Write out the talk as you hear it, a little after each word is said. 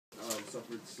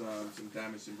suffered some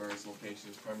damage in various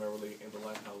locations, primarily in the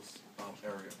lighthouse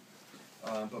area.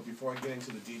 But before I get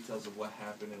into the details of what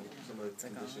happened and some of the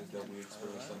conditions that we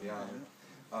experienced on the island,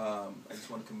 I just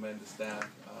want to commend the staff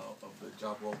of the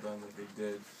job well done that they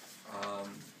did,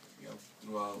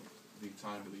 throughout the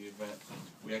time of the event.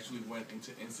 We actually went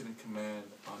into incident command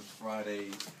on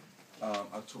Friday,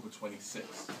 October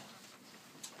 26th.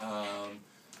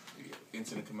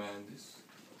 Incident command is,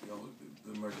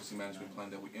 the emergency management plan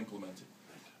that we implemented.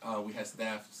 We had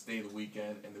staff stay the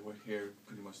weekend, and they were here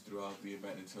pretty much throughout the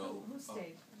event until. Who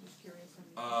stayed? I'm just curious.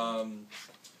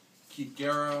 Keith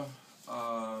Guerra,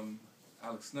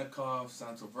 Alex Snekov,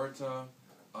 Santo Verta,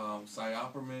 Cy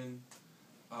Opperman,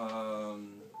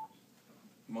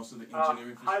 most of the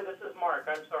engineering. Hi, this is Mark.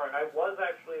 I'm sorry. I was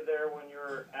actually there when you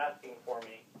were asking for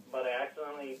me, but I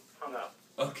accidentally hung up.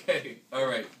 Okay, all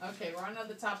right. Okay, we're on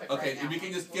another topic. Okay, right now. if you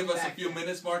can just give us a few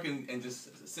minutes, Mark, and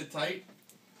just sit tight.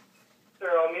 Sir,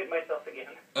 I'll mute myself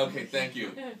again. Okay, thank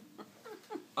you.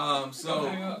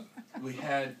 So we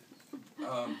had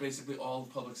basically all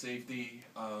public safety,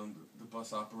 the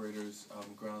bus operators,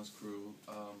 grounds crew,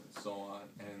 and so on,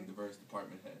 and the various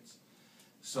department heads.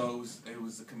 So it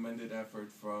was a commended effort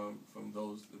from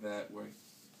those that were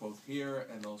both here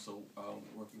and also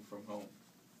working from home.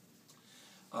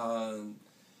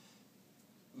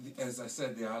 As I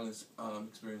said, the islands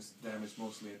experienced damage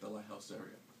mostly at the lighthouse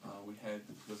area. We had,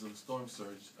 because of the storm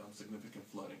surge, significant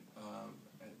flooding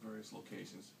at various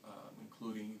locations,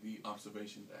 including the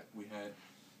observation deck. We had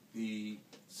the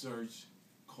surge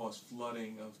caused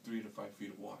flooding of 3 to 5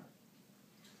 feet of water.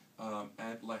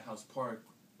 At Lighthouse Park,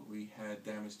 we had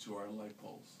damage to our light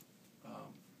poles.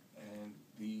 And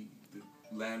the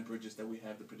land bridges that we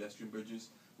have, the pedestrian bridges,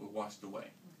 were washed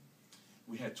away.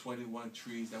 We had 21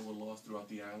 trees that were lost throughout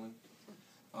the island.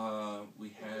 Was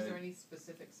there any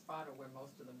specific spot or where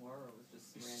most of them were, or was it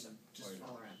just random? Just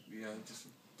all around? Yeah, just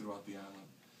throughout the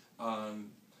island.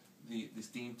 The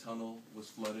steam tunnel was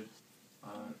flooded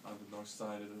on the north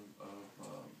side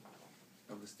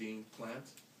of the steam plant.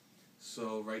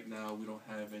 So right now we don't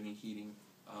have any heating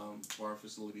for our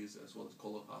facilities as well as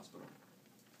Kola Hospital.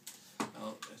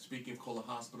 Speaking of Kola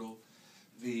Hospital,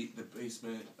 the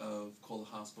basement of Kola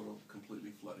Hospital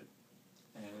completely flooded.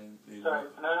 And Sorry,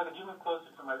 Fernando, could you move closer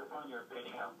to the microphone? You're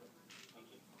fading out. Thank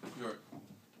you. Sure.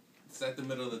 It's at the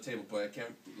middle of the table, but I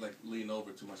can't lean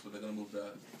over too much, but they're going to move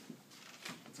the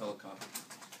telecom.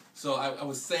 So I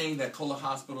was saying that Kola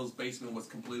Hospital's basement was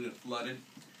completely flooded.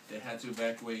 They had to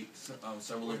evacuate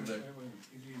several of the...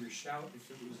 You either shout if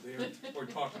it was there or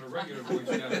talk in a regular voice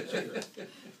down the chair.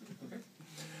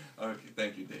 Okay,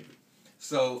 thank you, David.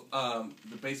 So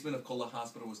the basement of Kola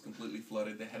Hospital was completely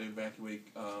flooded. They had to evacuate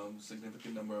a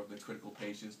significant number of the critical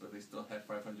patients, but they still had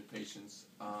 500 patients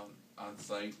on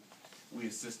site. We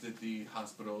assisted the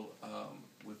hospital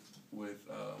with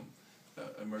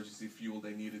emergency fuel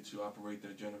they needed to operate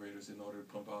their generators in order to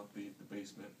pump out the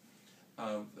basement.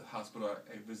 The hospital,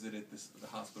 I visited the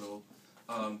hospital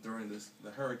during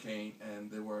the hurricane, and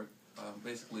they were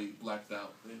basically blacked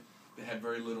out. They had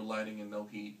very little lighting and no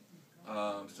heat.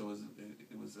 So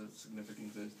it was a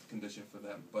significant condition for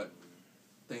them, but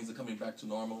things are coming back to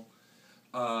normal.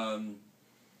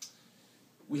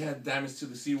 We had damage to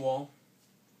the seawall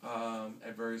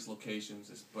at various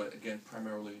locations, but again,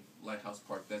 primarily Lighthouse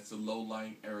Park. That's the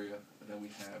low-lying area that we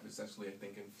have. It's actually, I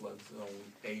think, in flood zone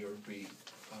A or B.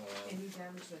 Any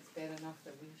damage that's bad enough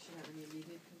that we should have any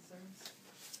immediate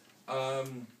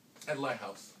concerns? At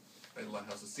Lighthouse. At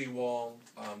Lighthouse, the seawall,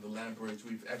 the land bridge.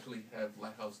 We've actually have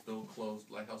Lighthouse still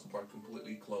closed, Lighthouse Park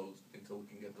completely closed until we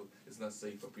can get it's not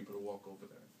safe for people to walk over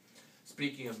there.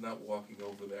 Speaking of not walking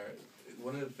over there,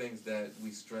 one of the things that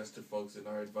we stress to folks in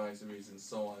our advisories and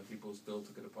so on, people still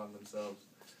took it upon themselves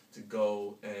to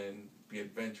go and be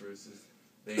adventurous, is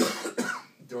they,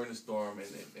 during the storm,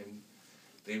 and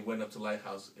they went up to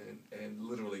Lighthouse and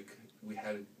literally we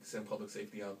had to send public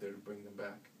safety out there to bring them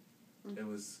back. It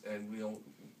was, and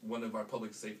one of our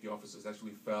public safety officers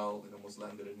actually fell and almost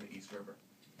landed in the East River.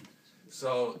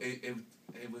 So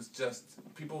it was just,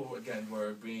 people again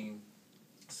were being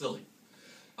silly.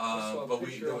 I saw but a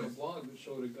picture on the blog that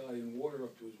showed a guy in water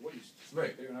up to his waist.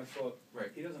 Right. There, and I thought,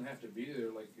 right. He doesn't have to be there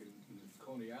like in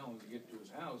Coney Island to get to his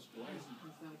house. Why is he?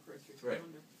 He's not a first responder.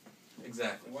 Right.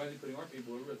 Exactly. Why is he putting our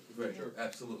people at risk? Right. Sure.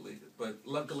 Absolutely. But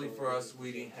luckily for us,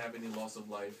 we didn't have any loss of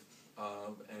life,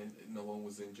 and no one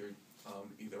was injured,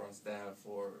 either on staff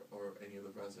or any of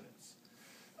the residents.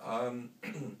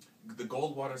 The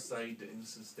Goldwater site didn't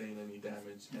sustain any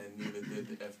damage, and neither did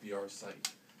the FDR site.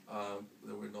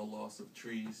 There were no loss of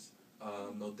trees,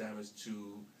 no damage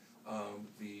to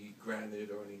the granite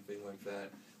or anything like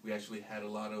that. We actually had a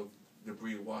lot of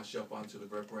debris wash up onto the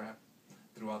riprap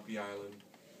throughout the island.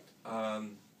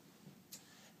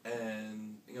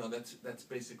 And that's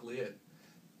basically it.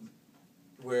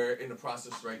 We're in the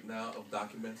process right now of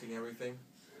documenting everything,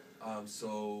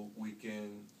 so we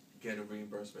can get a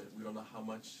reimbursement. We don't know how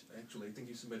much. Actually, I think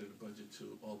you submitted a budget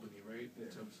to Albany, right? In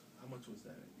terms, how much was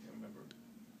that? I can't remember.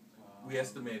 We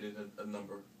estimated a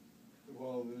number.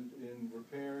 Well, in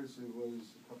repairs, it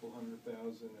was a couple $100,000,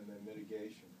 and then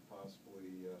mitigation,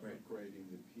 possibly upgrading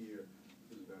the pier,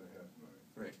 was about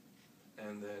 $500,000. Right.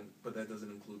 And then, but that doesn't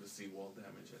include the seawall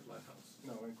damage at Lighthouse.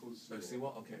 No, it includes Seawall.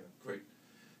 seawall. Okay, Yeah. great.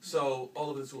 So all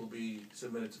of this will be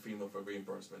submitted to FEMA for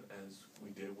reimbursement, as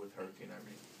we did with Hurricane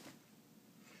Irene.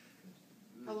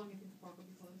 How long do you think the park will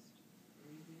be closed?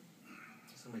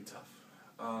 It's gonna be tough.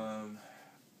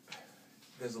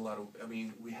 There's a lot of. I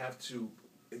mean, we have to.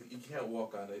 You can't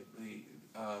walk on it.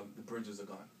 The bridges are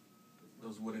gone.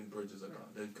 Those wooden bridges are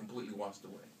gone. They're completely washed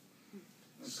away.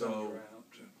 So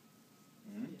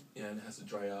yeah, and it has to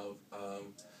dry out.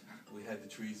 We had the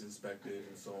trees inspected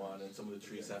and so on, and some of the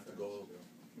trees have to go.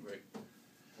 Right.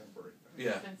 Temporary.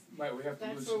 Yeah. Might we have to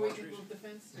lose That's some where more we can trees? move the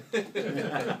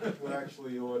fence. We're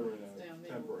actually ordering Stay on a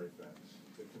there. temporary fence,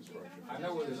 the construction. I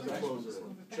know where there's a To nice close it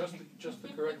one. in. Just the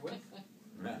correct width?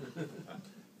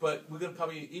 But we're gonna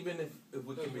probably, even if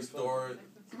we Those can were restore,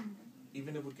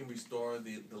 even if we can restore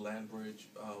the land bridge,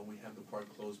 we have the park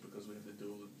closed because we have to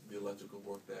do the electrical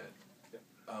work that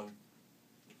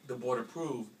the board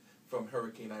approved from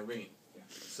Hurricane Irene.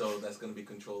 So that's gonna be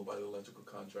controlled by the electrical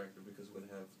contractor because we're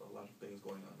gonna have a lot of things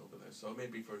going on over there. So it may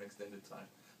be for an extended time.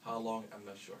 How long, I'm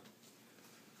not sure.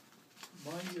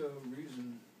 My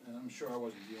reason, and I'm sure I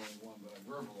wasn't the only one, but I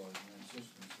verbalized my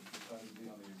insistence that this had to be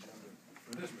on the agenda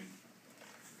for this meeting,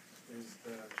 is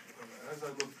that as I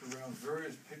looked around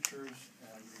various pictures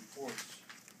and reports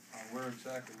on where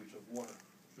exactly we took water,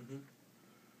 and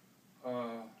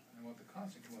what the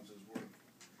consequences were,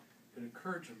 it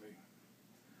occurred to me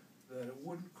that it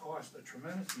wouldn't cost a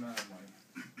tremendous amount of money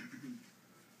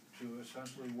to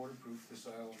essentially waterproof this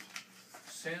island,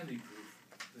 sandy-proof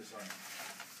this island.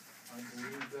 I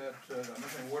believe that, I'm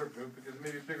not saying waterproof because it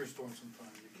may be a bigger storm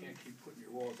sometimes, you can't keep putting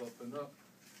your walls up and up.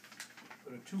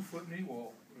 But a 2-foot knee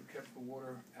wall would have kept the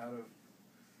water out of,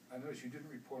 I noticed you didn't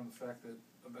report on the fact that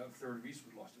about a third of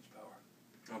Eastwood lost its power,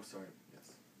 I'm sorry,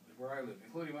 yes. where I live,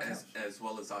 including my house. As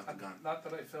well as Octagon. Not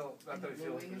that I feel like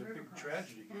it was a big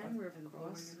tragedy. And River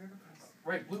Cross.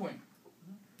 Right, Blue Wing.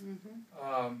 This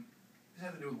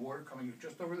had to do with water coming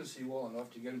just over the seawall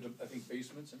enough to get into, I think,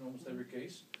 basements in almost every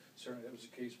case. Certainly that was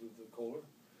the case with the Kohler.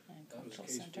 That was the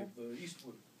case with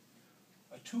Eastwood.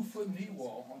 A 2-foot knee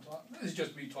wall on top, this is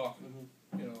just me talking,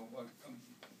 you know, like,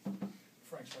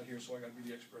 Frank's not here, so I gotta be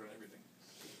the expert on everything.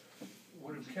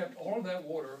 Would have kept all of that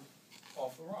water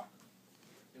off the rock.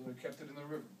 It would have kept it in the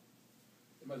river.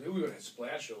 We would have had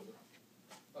splash over.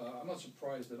 I'm not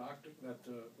surprised that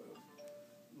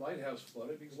Lighthouse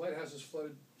flooded, because Lighthouse has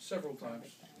flooded several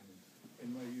times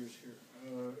in my years here.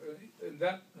 And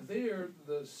that,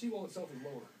 the seawall itself is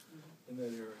lower in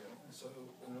that area. So,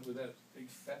 with that big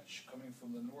fetch coming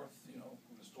from the north, you know,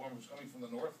 when the storm was coming from the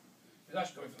north, it's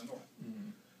actually coming from the north. You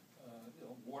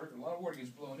know, a lot of water gets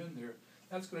blown in there.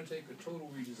 That's gonna take a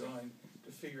total redesign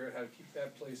to figure out how to keep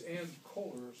that place and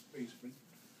Kohler's basement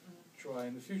dry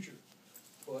in the future.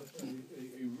 But a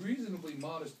reasonably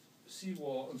modest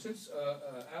seawall, and since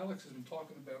Alex has been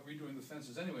talking about redoing the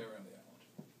fences anyway around the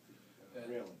island.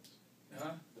 The railings.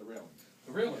 Huh? The railings.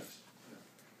 The railings.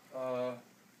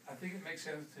 I think it makes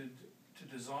sense to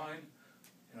design,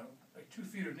 you know, like 2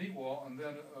 feet of knee wall and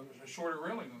then a shorter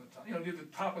railing on the top. You know, near the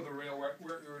top of the rail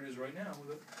where it is right now.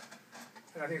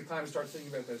 And I think it's time to start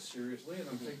thinking about that seriously, and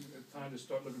I'm thinking it's time to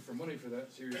start looking for money for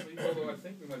that seriously, although I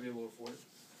think we might be able to afford it.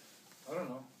 I don't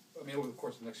know. I mean, over the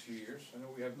course of the next few years. I know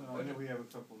we have. No, I know we have a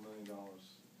couple $1 million.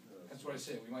 That's what I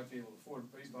say. We might be able to afford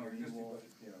it based on our existing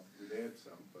budget. You know, we'd add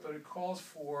some, But it calls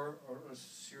for a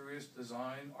serious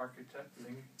design,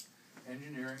 architecting,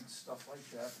 engineering, stuff like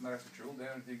that. And I have to drill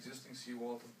down into the existing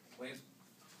seawall to place,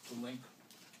 to link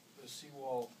the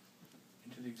seawall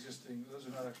into the existing, those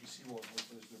are not actually seawalls,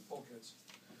 they're bulkheads,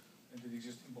 into the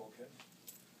existing bulkhead.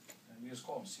 And we just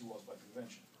call them seawalls by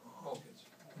convention, bulkheads.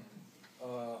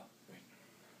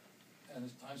 And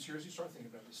it's time to seriously start thinking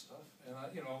about this stuff. And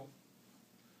you know,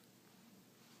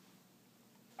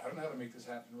 I don't know how to make this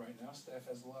happen right now. Staff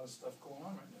has a lot of stuff going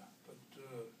on right now, but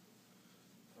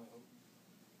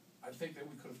I think that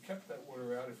we could have kept that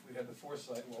water out if we had the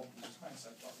foresight. Well, it's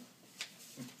hindsight talking.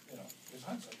 You know, it's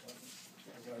hindsight talking.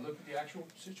 But I look at the actual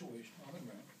situation on the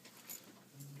ground,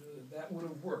 and that would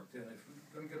have worked. And if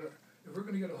we're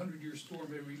going to get a 100-year storm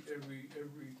every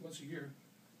once a year,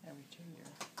 every 2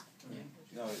 years.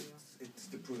 No, it's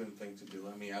the prudent thing to do.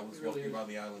 I mean, I was It really walking is. around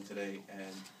the island today,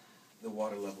 and the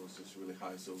water level is just really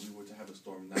high. So if we were to have a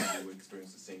storm now, we would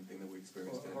experience the same thing that we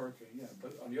experienced Well, a then. hurricane, yeah,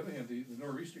 but on the other hand, the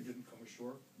nor'easter didn't come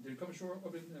ashore. Did it come ashore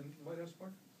up in White House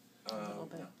Park? little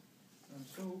bit. No.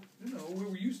 So,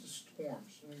 we're used to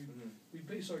storms. I mean, Mhm. we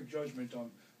base our judgment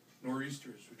on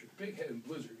nor'easters, which are big heavy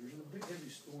blizzards, which are the big heavy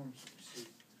storms we see.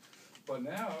 But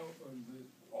now,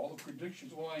 all the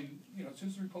predictions,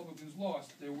 since the Republicans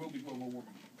lost, there will be global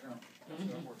warming, apparently. That's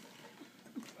not working.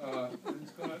 And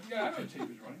it's gonna, I know the tape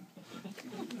is running.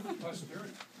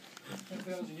 Posterity.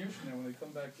 10,000 years from now, when they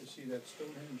come back to see that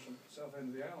Stonehenge on the south end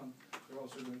of the island, they're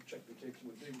also gonna check the tapes of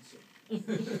what David said.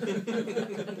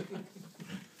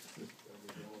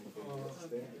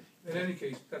 In any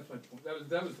case, that's my point.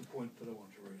 That was the point that I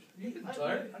wanted to raise. You getting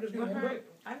tired? I'm just Well, getting warmed up.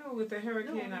 I know with the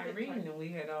Hurricane No, I'm Irene, fine. we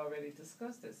had already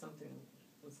discussed that something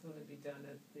was gonna be done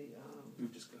at the,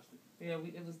 We've discussed it.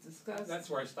 it was discussed. That's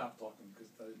where I stopped talking, because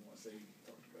I didn't wanna say you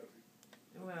talked about it.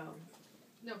 Well,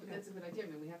 No, but that's a good idea. I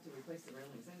mean, we have to replace the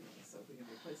railings anyway, so if we can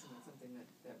replace them with something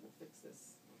that will fix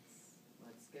this,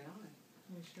 let's get on it.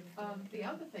 we should. The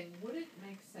other thing, would it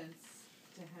make sense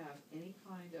to have any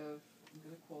kind of, I'm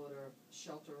gonna call it a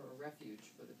shelter or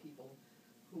refuge for the people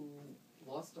who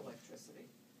lost electricity?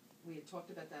 We had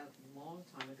talked about that a long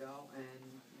time ago,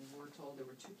 and we were told there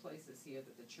were two places here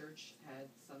that the church had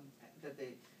that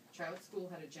the child school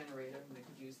had a generator, and they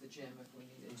could use the gym if we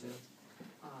needed to.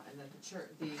 And that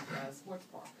the sports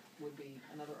park would be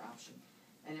another option.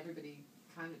 And everybody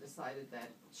kind of decided that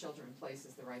shelter in place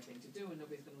is the right thing to do, and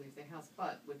nobody's gonna leave their house.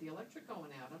 But with the electric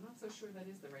going out, I'm not so sure that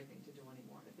is the right thing to do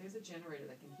anymore. If there's a generator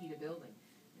that can heat a building,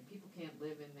 and people can't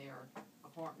live in their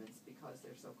apartments because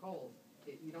they're so cold,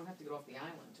 you don't have to get off the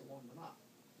island to warm them up.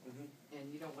 Mhm.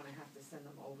 And you don't wanna have to send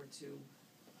them over to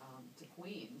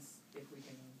Queens if we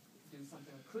can do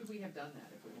something. Could we have done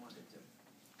that if we wanted to?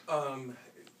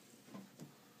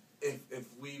 If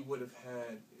we would have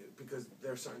had, because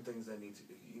there are certain things that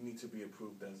you need to be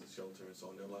approved as a shelter and so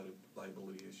on. There are a lot of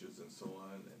liability issues and so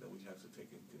on, and that we have to take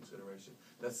into consideration.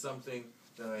 That's something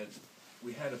that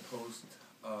we had a post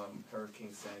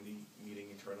Hurricane Sandy meeting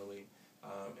internally,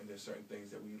 and there's certain things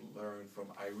that we learned from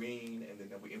Irene, and then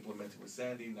that we implemented with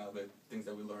Sandy. Now that things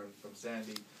that we learned from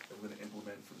Sandy that we're going to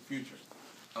implement for the future,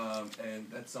 and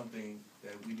that's something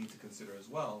that we need to consider as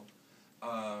well.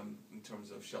 In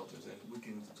terms of shelters, and we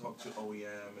can talk to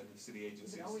OEM and the city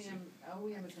agencies. The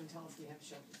OEM is gonna tell us we have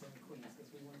shelters in Queens,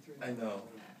 because we went through that. I know.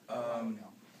 I'm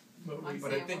But I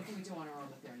saying, think what can we do on our own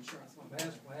with their insurance? Won't May I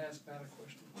cover ask, may I ask Matt a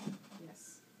question? it.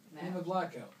 Yes. In the Matt?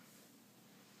 blackout,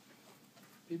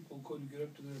 people couldn't get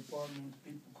up to their apartments,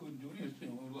 people couldn't do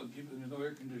anything, there's no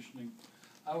air conditioning.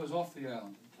 I was off the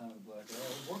island at the time of the blackout, I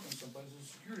was working someplace as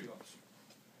a security officer.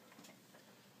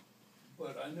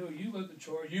 But I know you led the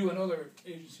charge, you and other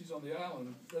agencies on the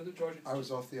island led the charge. I was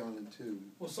off the island too.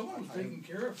 Well, someone was taking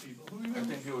care of people, who do you I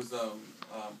remember? think it was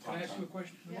Can I ask you a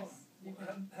question? Yes.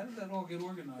 How did that all get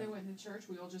organized? They went to church,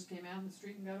 we all just came out in the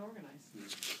street and got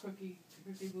organized. Cookie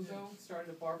Lugo started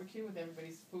a barbecue with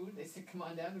everybody's food, they said, come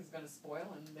on down, it's gonna spoil,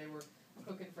 and they were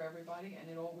cooking for everybody,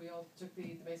 and we all took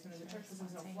the basement of the church, because there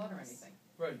was no flood or anything.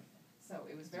 Right, So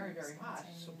it was very, very hot.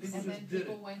 so people And then just did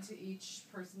people it. went to each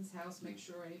person's house, make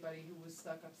sure anybody who was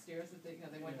stuck upstairs, that they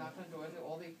went knock on doors,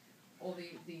 all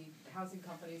the housing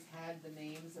companies had the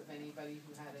names of anybody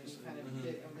who had any kind of,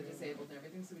 of the disabled and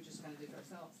everything, so we just kinda did it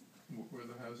ourselves. Were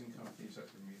the housing companies at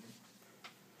the meeting?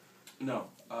 no,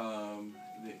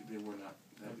 they were not.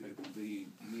 The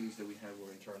meetings that we had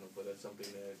were internal, but that's something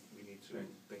that we need to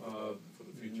think about for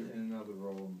the future. In another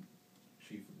role, I'm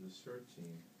chief of the CERT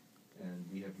team, and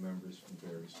we have members from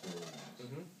various buildings.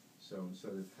 Mhm. So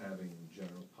instead of having the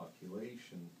general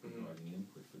population providing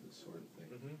input for this sort of thing,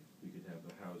 Mhm. we could have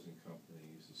the housing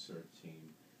companies, the CERT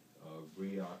team,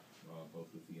 RIOC,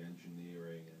 both with the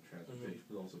engineering and transportation,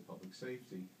 but also public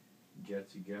safety, get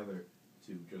together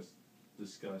to just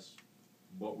discuss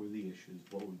what were the issues,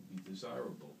 what would be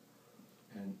desirable.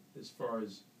 And as far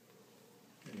as,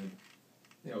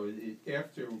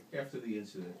 after the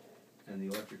incident and the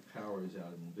electric power is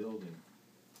out in the building,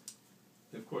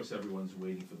 of course everyone's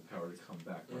waiting for the power to come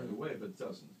back right away, but it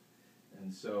doesn't.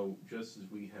 And so just as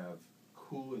we have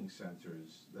cooling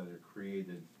centers that are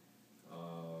created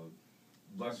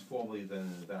less formally than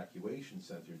an evacuation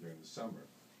center during the summer,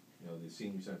 the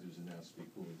senior center is announced to be a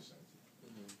cooling center.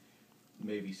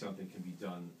 Maybe something can be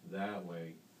done that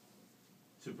way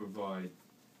to provide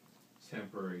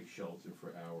temporary shelter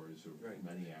for hours or Right.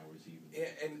 many hours even. Yeah,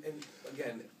 and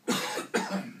again,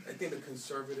 I think the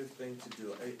conservative thing to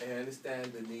do, I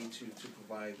understand the need to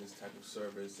provide this type of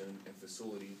service and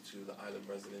facility to the island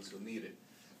residents who need it.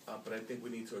 But I think we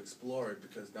need to explore it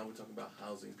because now we're talking about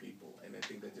housing people, and I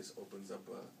think that just opens up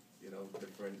a,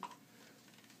 different,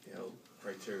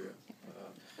 criteria.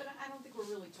 But I don't think we're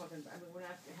really talking, we're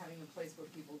not having a place where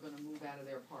people are gonna move out of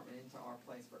their apartment into our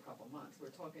place for a couple of months.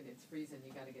 We're talking, it's freezing,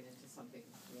 you gotta get into something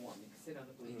warm, you can sit on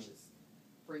the bleachers,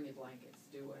 bring your blankets,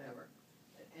 do whatever.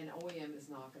 And OEM is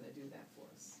not gonna do that for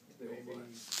us. Maybe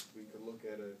we could look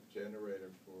at a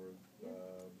generator for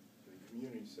the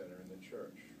community center in the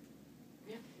church.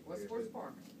 Yeah, or sports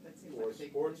park, that seems Or like a big.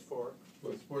 sports park,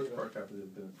 Well, the sports park happened to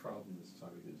have been a problem this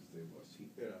time because they lost heat.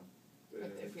 But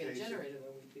if we had a generator,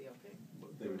 then we'd be okay.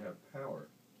 They would have power,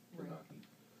 but Right. not heat.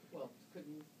 Well,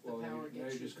 couldn't the Well, power now get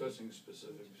you're cheaper? discussing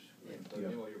specifics, Yeah. but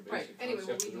anyway, your Right, basic anyway,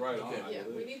 concept is right on, Okay. I Yeah,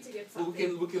 we believe. need to get Well,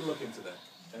 something. we can look into that.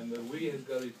 And the "we" has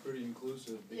got to be pretty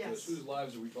inclusive, because Yes. whose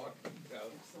lives are we talking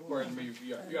about? Absolutely. Pardon me,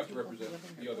 you have to represent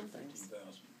the other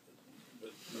 15,000.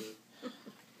 But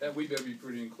that "we" better be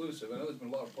pretty inclusive. I know there's been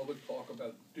a lot of public talk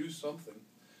about do something.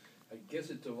 I guess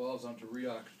it devolves onto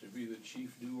RIOC to be the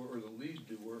chief doer or the lead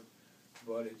doer,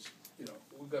 but it's,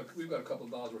 we've got a couple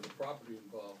of dollars worth of property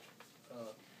involved.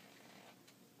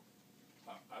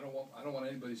 I don't want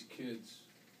anybody's kids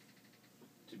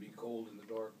to be cold in the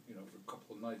dark, for a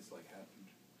couple of nights like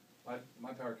happened.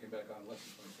 My power came back on in less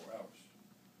than 24 hours.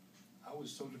 I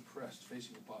was so depressed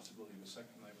facing the possibility of a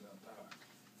second night without power,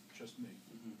 just me.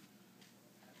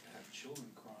 To have children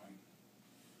crying,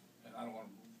 and I don't want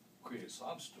to create a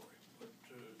sob story, but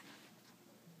it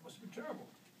must have been terrible.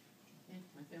 Yeah,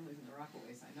 my family's in the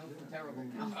Rockaways, I know they're terrible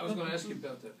now. I was gonna ask you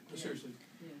about that, seriously.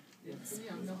 Yeah, it's,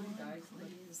 nobody dies, but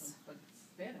it's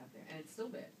bad out there, and it's still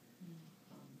bad.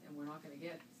 And we're not gonna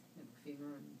get,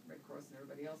 FEMA and Red Cross and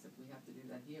everybody else if we have to do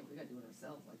that here, we gotta do it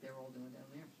ourselves, like they're all doing down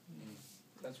there.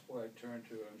 That's why I turned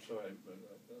to, I'm sorry, but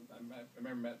I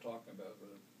remember Matt talking about it,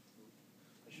 but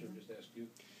I should have just asked you.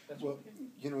 That's Well,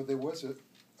 okay. there was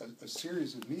a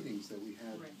series of meetings that we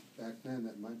had Right. back then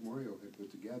that Mike Morio had put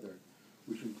together,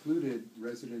 which included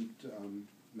resident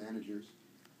managers,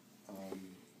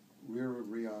 rear of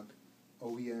RIOC,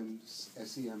 OEMs,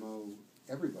 SEMO,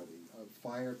 everybody,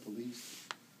 fire, police,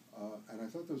 and I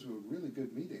thought those were really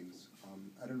good meetings.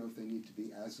 I don't know if they need to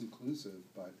be as inclusive,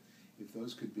 but if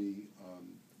those could be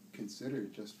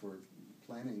considered just for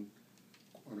planning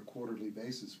on a quarterly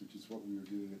basis, which is what we were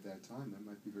doing at that time, that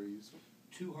might be very useful.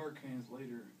 2 hurricanes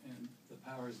later, and the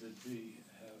powers that be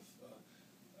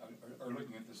are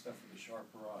looking at this stuff with a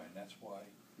sharper eye, and that's why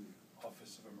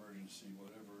Office of Emergency,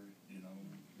 whatever,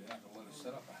 they're not gonna let us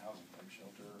set up a housing type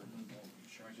shelter,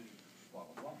 insurance, blah,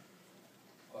 blah, blah.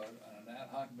 But on an ad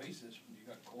hoc basis, when you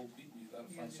got cold people, you gotta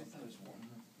find someplace warm.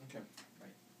 Okay.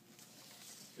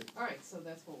 All right, so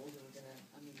that's what we're gonna get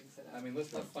a meeting set up. I mean,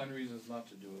 let's not find reasons not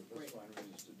to do it, let's Right. find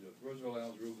reasons to do it. Roosevelt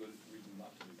Island's real good reason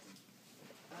not to do things.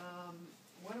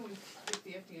 Why don't we skip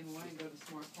the FDNY and go to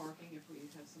smart parking if we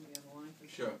have somebody on the line for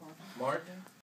Sure. smart parking? Mark?